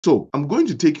So I'm going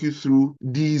to take you through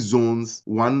these zones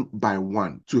one by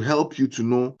one to help you to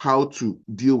know how to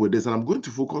deal with this. And I'm going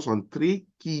to focus on 3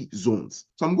 key zones.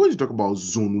 So I'm going to talk about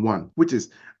zone 1, which is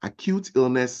acute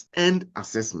illness and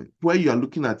assessment, where you are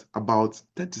looking at about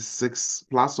 36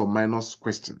 plus or minus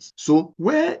questions. So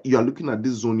where you are looking at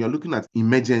this zone, you're looking at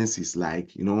emergencies,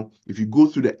 like, if you go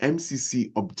through the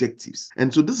MCC objectives.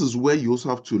 And so this is where you also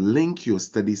have to link your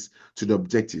studies to the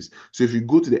objectives. So if you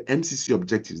go to the MCC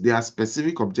objectives, there are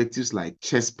specific objectives like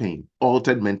chest pain,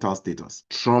 altered mental status,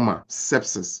 trauma,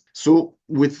 sepsis. So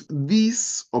with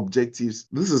these objectives,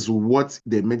 this is what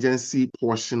the emergency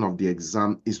portion of the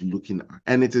exam is looking at.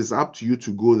 And it is up to you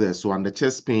to go there. So under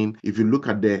chest pain, if you look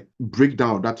at the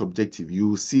breakdown of that objective, you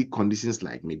will see conditions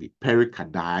like maybe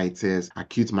pericarditis,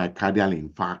 acute myocardial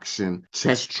infarction,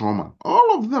 chest trauma.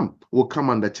 All of them will come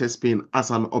under chest pain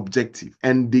as an objective.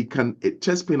 And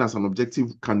chest pain as an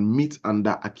objective can meet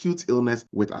under acute illness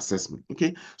with assessment.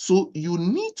 Okay, so you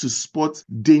need to spot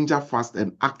danger fast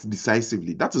and act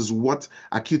decisively. That is what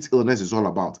acute illness is all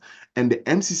about. And the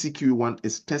MCCQE1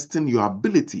 is testing your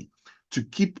ability to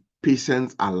keep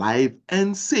patients alive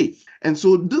and safe. And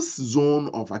so this zone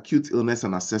of acute illness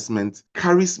and assessment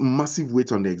carries massive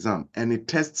weight on the exam, and it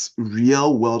tests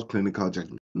real world clinical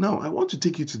judgment. Now, I want to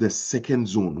take you to the second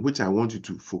zone, which I want you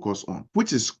to focus on,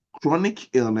 which is chronic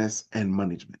illness and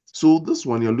management. So this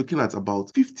one, you're looking at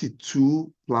about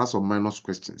 52 plus or minus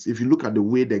questions if you look at the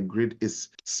way the grid is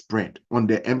spread on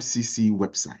the MCC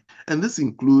website. And this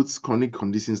includes chronic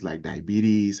conditions like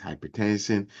diabetes,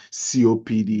 hypertension,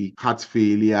 COPD, heart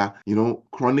failure,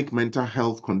 chronic mental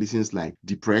health conditions like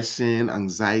depression,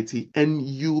 anxiety, and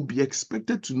you'll be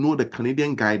expected to know the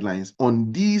Canadian guidelines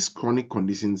on these chronic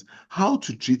conditions, how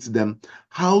to treat them,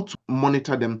 how to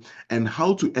monitor them, and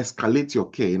how to escalate your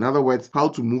care. In other words, how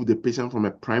to move the patient from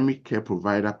a primary care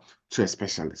provider to a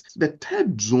specialist. The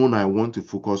third zone I want to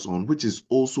focus on, which is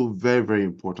also very, very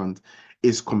important,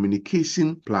 is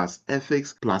communication plus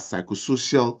ethics plus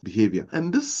psychosocial behavior.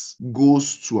 And this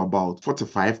goes to about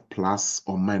 45 plus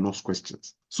or minus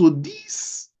questions. So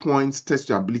these points test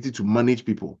your ability to manage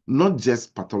people, not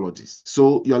just pathologies.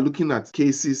 So you're looking at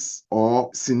cases or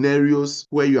scenarios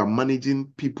where you are managing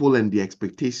people and the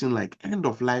expectation, like end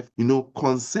of life,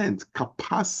 consent,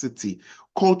 capacity,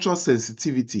 cultural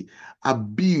sensitivity,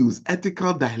 abuse,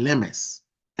 ethical dilemmas.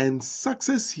 And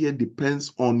success here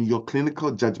depends on your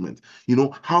clinical judgment,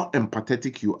 how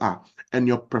empathetic you are, and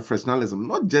your professionalism,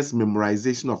 not just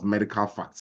memorization of medical facts.